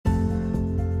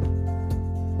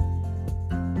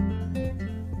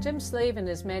Jim Slaven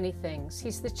is many things.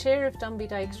 He's the chair of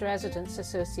Dumby-Dykes Residents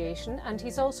Association and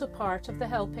he's also part of the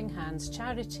Helping Hands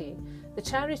charity. The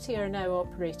charity are now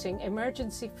operating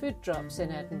emergency food drops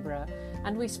in Edinburgh,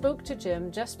 and we spoke to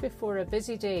Jim just before a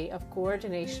busy day of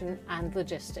coordination and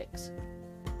logistics.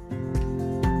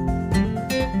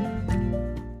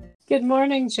 Good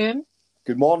morning, Jim.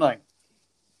 Good morning.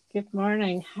 Good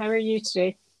morning. How are you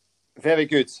today? Very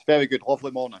good. Very good.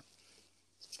 Lovely morning.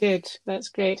 Good. That's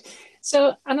great.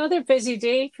 So another busy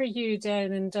day for you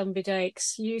down in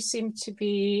Dumby-Dykes. You seem to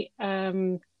be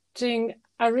doing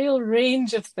a real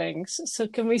range of things. So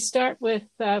can we start with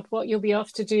what you'll be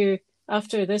off to do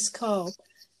after this call?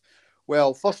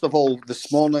 Well, first of all,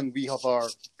 this morning we have our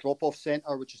drop-off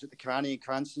centre, which is at the Cranny and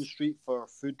Cranston Street for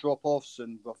food drop-offs,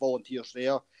 and we're volunteers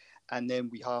there. And then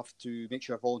we have to make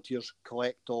sure volunteers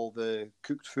collect all the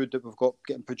cooked food that we've got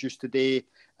getting produced today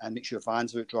and make sure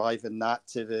vans are out driving that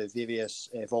to the various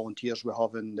volunteers we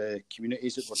have in the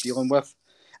communities that we're dealing with.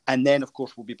 And then, of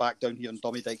course, we'll be back down here in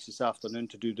Dumby-Dykes this afternoon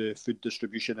to do the food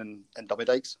distribution in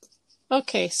Dumby-Dykes.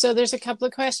 Okay, so there's a couple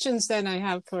of questions then I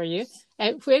have for you.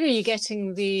 Where are you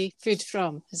getting the food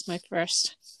from, is my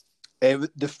first.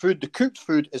 The cooked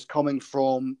food is coming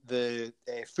from the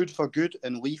Food for Good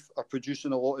and Leaf are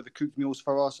producing a lot of the cooked meals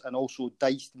for us, and also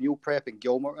Diced Meal Prep and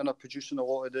Gilmerton are producing a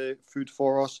lot of the food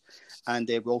for us. And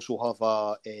we also have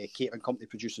a catering company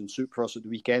producing soup for us at the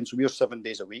weekend. So we're 7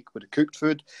 days a week with the cooked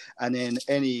food. And then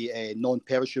any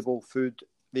non-perishable food,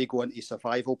 they go into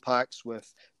survival packs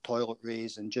with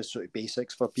toiletries and just sort of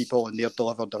basics for people, and they're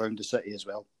delivered around the city as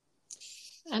well.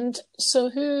 And so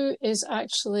who is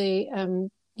actually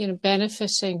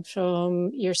benefiting from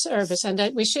your service? And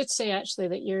we should say actually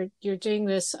that you're doing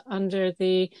this under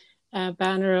the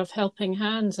banner of Helping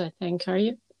Hands, I think, are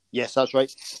you? Yes, that's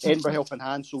right. Edinburgh Helping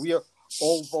Hands. So we are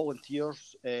all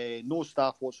volunteers, no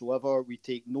staff whatsoever. We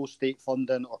take no state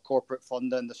funding or corporate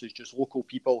funding. This is just local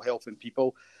people helping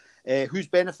people. Who's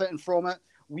benefiting from it?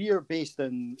 We are based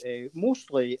in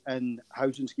mostly in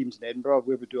housing schemes in Edinburgh,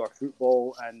 where we do our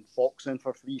football and boxing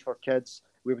for free for kids.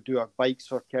 We would do our bikes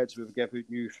for kids. We would give out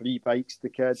new free bikes to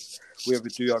kids. We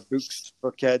would do our books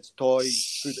for kids,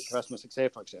 toys, food at Christmas,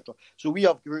 etc., etc. So we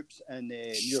have groups in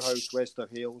Muirhouse, Wester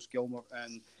Hales,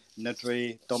 Gilmerton,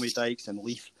 Niddrie, Dumby-Dykes and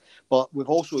Leaf. But we've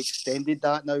also extended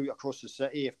that now across the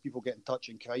city if people get in touch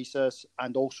in crisis.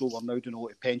 And also we're now doing a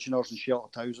lot of pensioners and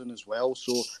sheltered housing as well.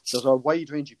 So there's a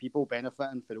wide range of people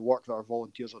benefiting for the work that our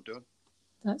volunteers are doing.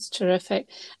 That's terrific.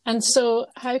 And so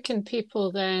how can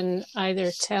people then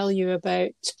either tell you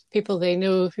about people they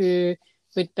know who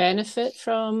would benefit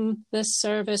from this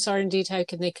service, or indeed how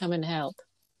can they come and help?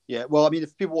 Yeah, well, I mean,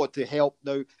 if people want to help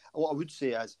now, what I would say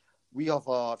is we have,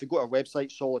 if you go to our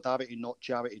website,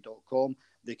 solidaritynotcharity.com,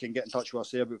 they can get in touch with us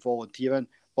there about volunteering.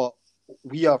 But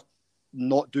we are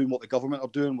not doing what the government are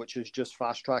doing, which is just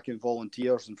fast-tracking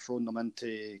volunteers and throwing them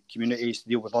into communities to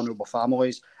deal with vulnerable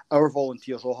families. Our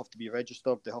volunteers all have to be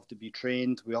registered, they have to be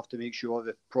trained, we have to make sure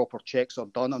the proper checks are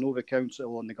done. I know the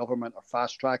council and the government are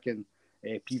fast-tracking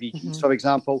PVTs, for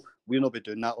example. We'll not be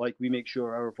doing that. Like, we make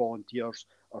sure our volunteers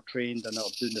are trained and are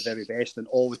doing the very best and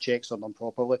all the checks are done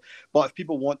properly. But if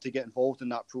people want to get involved in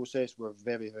that process, we're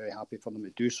very, very happy for them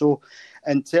to do so.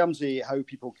 In terms of how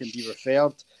people can be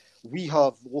referred, we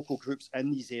have local groups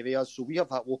in these areas, so we have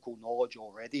that local knowledge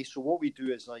already. So what we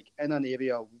do is, like, in an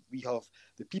area, we have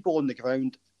the people on the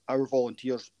ground, our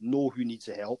volunteers know who needs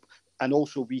the help. And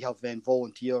also we have then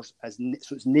volunteers,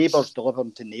 so it's neighbours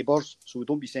delivering to neighbours. So we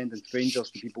don't be sending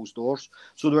strangers to people's doors.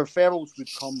 So the referrals would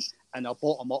come in a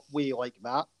bottom-up way like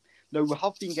that. Now, we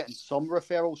have been getting some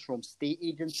referrals from state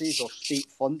agencies or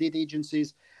state-funded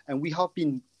agencies, and we have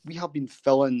been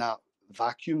filling that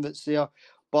vacuum that's there.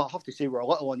 But I have to say we're a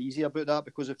little uneasy about that,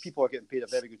 because if people are getting paid a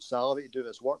very good salary to do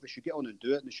this work, they should get on and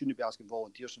do it, and they shouldn't be asking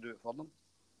volunteers to do it for them.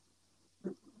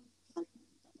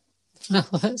 Well,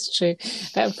 that's true.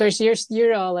 But of course,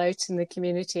 you're all out in the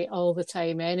community all the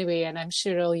time anyway, and I'm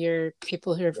sure all your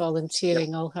people who are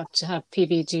volunteering all have to have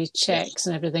PVG checks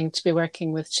and everything to be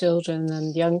working with children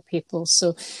and young people.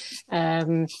 So,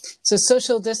 so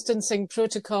social distancing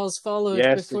protocols followed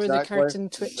before the curtain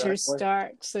twitchers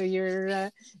start. So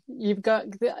you've got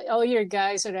all your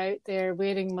guys are out there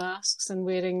wearing masks and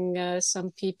wearing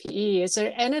some PPE. Is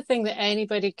there anything that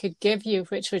anybody could give you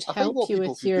which would help you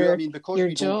with your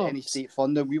job? State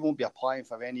funding, we won't be applying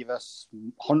for any of this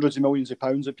hundreds of millions of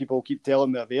pounds that people keep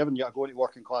telling me are there, and you're going to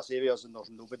working class areas and there's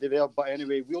nobody there. But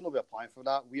anyway, we'll not be applying for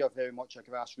that. We are very much a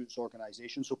grassroots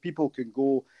organisation, so people can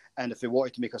go, and if they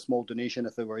wanted to make a small donation,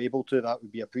 if they were able to, that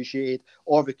would be appreciated.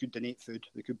 Or they could donate food.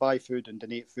 They could buy food and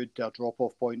donate food to a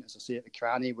drop-off point, as I say, at the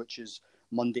Cranny, which is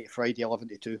Monday to Friday, 11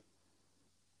 to 2.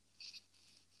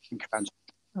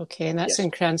 Okay, and that's Yes.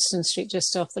 in Cranston Street,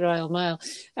 just off the Royal Mile.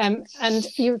 And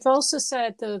you've also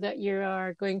said, though, that you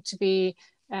are going to be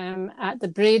at the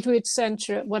Braidwood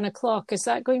Centre at 1:00. Is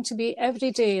that going to be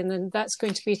every day? And then that's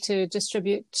going to be to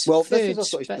distribute Well, food? this is a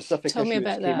sort of specific tell me issue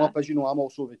about that came that. up. As you know, I'm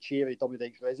also the chair of Dummy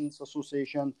Dykes Residents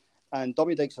Association, and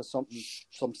Dummy Dykes has some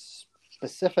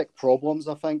specific problems,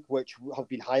 I think, which have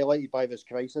been highlighted by this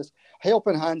crisis.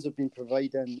 Helping Hands have been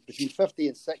providing between 50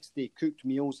 and 60 cooked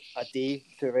meals a day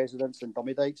to residents in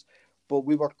Dummy Dykes. But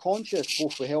we were conscious,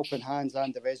 both with Helping Hands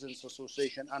and the Residents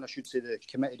Association, and I should say the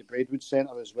committee, the Braidwood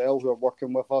Centre as well, who are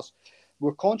working with us,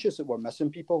 we're conscious that we're missing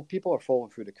people. People are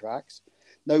falling through the cracks.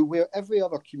 Now, where every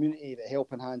other community that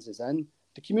Helping Hands is in,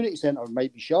 the community centre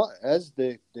might be shut,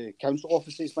 the council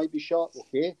offices might be shut,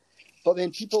 okay. But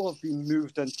then people have been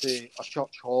moved into a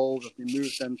church hall, they've been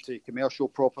moved into commercial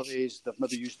properties, they've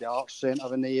maybe used the arts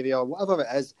centre in the area, whatever it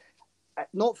is,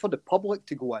 not for the public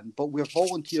to go in, but where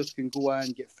volunteers can go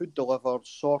in, get food delivered,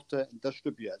 sort it and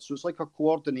distribute it. So it's like a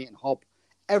coordinating hub.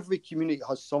 Every community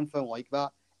has something like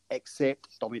that,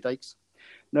 except Dummy Dykes.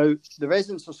 Now, the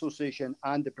Residents Association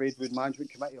and the Braidwood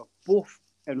Management Committee are both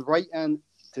in writing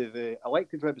to the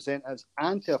elected representatives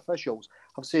and to officials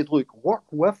have said, look, work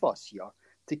with us here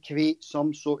to create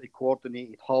some sort of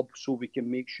coordinated hub so we can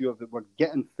make sure that we're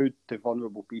getting food to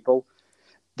vulnerable people.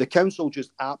 The council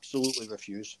just absolutely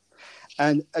refuse.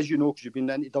 And as you know, because you've been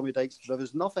into Dummy Dykes, there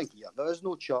is nothing here. There is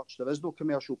no church. There is no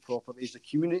commercial properties. The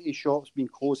community shop's been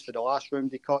closed for the last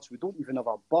round of cuts. We don't even have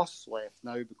a bus left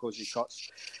now because of cuts.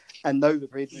 And now the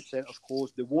Braidwood Centre's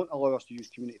closed. They won't allow us to use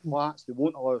community flats. They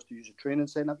won't allow us to use a training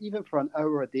centre, even for an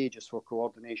hour a day just for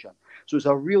coordination. So it's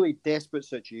a really desperate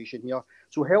situation here.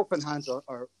 So Helping Hands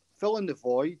are filling the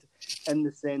void in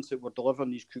the sense that we're delivering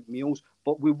these cooked meals,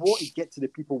 but we want to get to the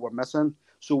people we're missing.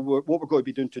 So what we're going to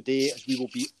be doing today is we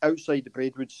will be outside the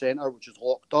Braidwood Centre, which is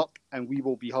locked up, and we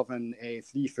will be having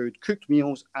free food, cooked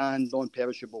meals and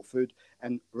non-perishable food,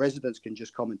 and residents can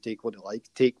just come and take what they like,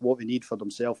 take what they need for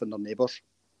themselves and their neighbours.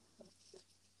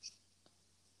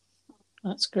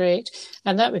 That's great.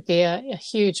 And that would be a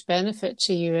huge benefit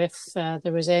to you if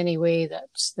there was any way that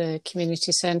the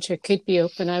community centre could be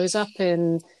open. I was up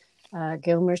in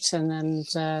Gilmerton and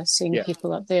seeing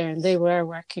people up there, and they were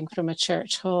working from a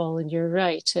church hall. And you're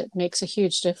right, it makes a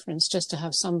huge difference just to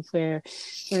have somewhere.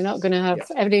 We're not going to have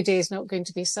every day is not going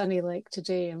to be sunny like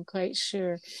today, I'm quite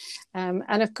sure.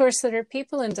 And of course, there are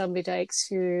people in Dumby Dykes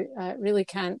who really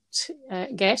can't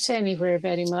get anywhere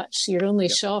very much. Your only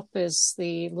shop is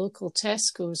the local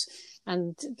Tesco's,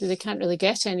 and they can't really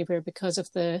get anywhere because of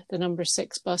the number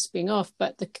 6 bus being off.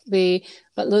 But the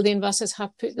Lothian buses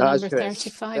have put the number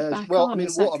 35 back on. I mean,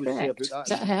 what I would say about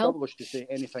that is help? privileged to say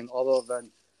anything other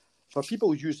than for people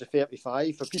who use the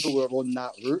 35, for people who are on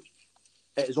that route,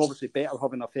 it is obviously better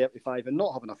having a 35 and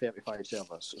not having a 35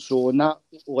 service. So on that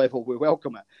level, we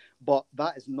welcome it. But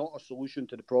that is not a solution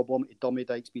to the problem. Dummy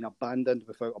Dykes being abandoned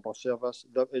without a bus service.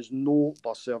 There is no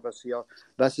bus service here.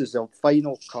 This is the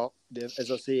final cut.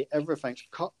 As I say, everything's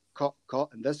cut.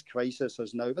 And this crisis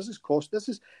is now, this is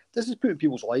putting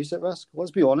people's lives at risk.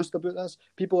 Let's be honest about this.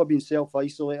 People are being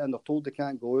self-isolating. They're told they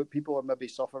can't go out. People are maybe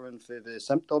suffering for the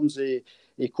symptoms of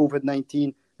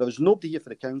COVID-19. There was nobody here for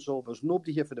the council. There was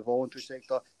nobody here for the voluntary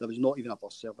sector. There was not even a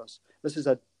bus service. This is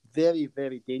a very,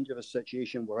 very dangerous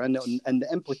situation we're in, and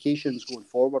the implications going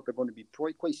forward are going to be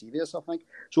quite serious, I think.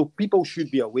 So people should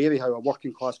be aware of how a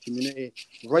working class community,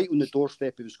 right on the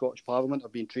doorstep of the Scottish Parliament, are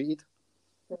being treated.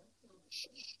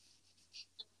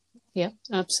 Yeah,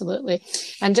 absolutely.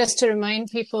 And just to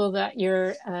remind people that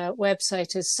your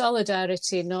website is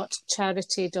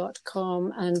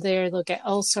solidarity.charity.com, and there they'll get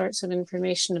all sorts of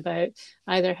information about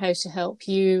either how to help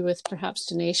you with perhaps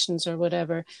donations or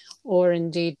whatever, or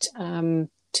indeed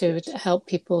to help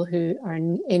people who are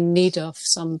in need of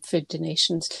some food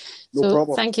donations. No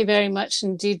problem. Thank you very much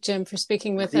indeed, Jim, for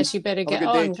speaking with us. You better get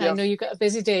on. I know you've got a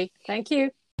busy day. Thank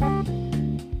you.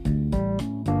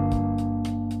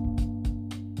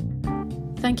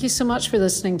 Thank you so much for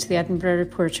listening to the Edinburgh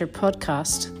Reporter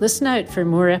podcast. Listen out for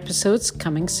more episodes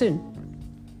coming soon.